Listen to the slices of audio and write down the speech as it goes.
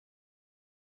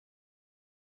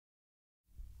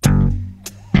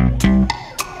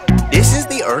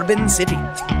urban city.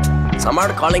 Some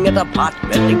are calling it a pot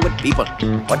melting with people.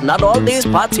 But not all these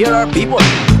pots here are people.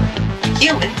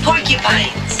 Human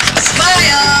porcupines.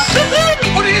 Smile!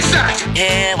 What is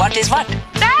that? What is what?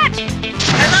 That!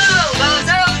 Hello,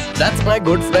 bozos! That's my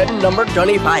good friend number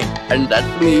 25. And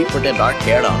that's me with a dark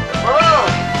hair on. Oh,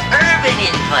 urban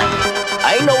input.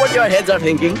 I know what your heads are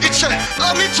thinking. It's a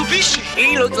Mitsubishi.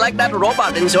 He looks like that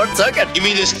robot in Short Circuit. You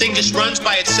mean this thing just runs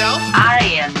by itself?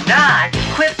 I am not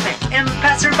equipment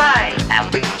passerby.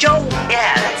 Average Joe.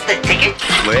 Yeah, that's the ticket.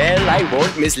 Well, I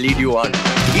won't mislead you on.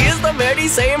 He is the very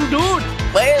same dude.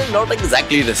 Well, not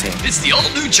exactly the same. It's the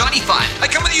all-new Johnny 5. I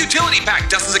come with a utility pack,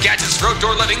 dozens of gadgets for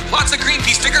outdoor living, lots of green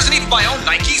pea stickers, and even my own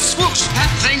Nike swoosh.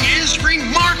 That thing is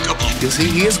remarkable. You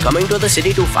see, he is coming to the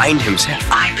city to find himself.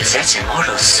 I possess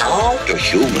immortal soul. You're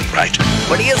human, right?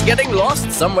 But he is getting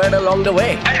lost somewhere along the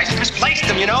way. I just misplaced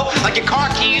them, you know? Like your car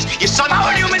keys, your son...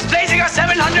 How are you misplacing a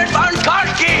 700-pound car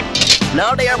key?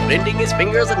 Now they are printing his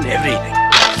fingers and everything.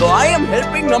 So I am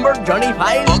helping number Johnny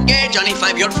 5. Okay, Johnny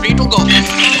 5, you're free to go.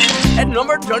 And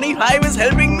number 25 is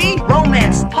helping me.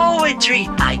 Romance, poetry.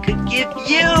 I could give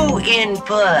you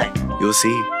input. You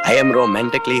see, I am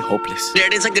romantically hopeless.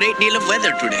 There is a great deal of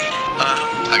weather today.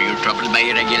 Are you troubled by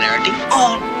irregularity?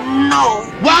 Oh, no.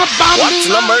 What's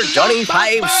number Johnny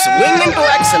 5 swing into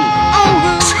action?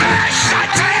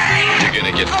 You're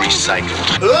gonna get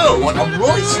recycled. Oh, I'm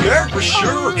really scared for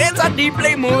sure. It's a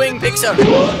deeply moving picture.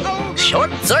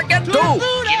 Short Circuit 2.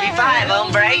 Give me 5,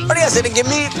 hombre. What do you say to give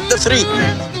me the 3?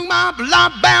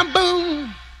 Bam, boom.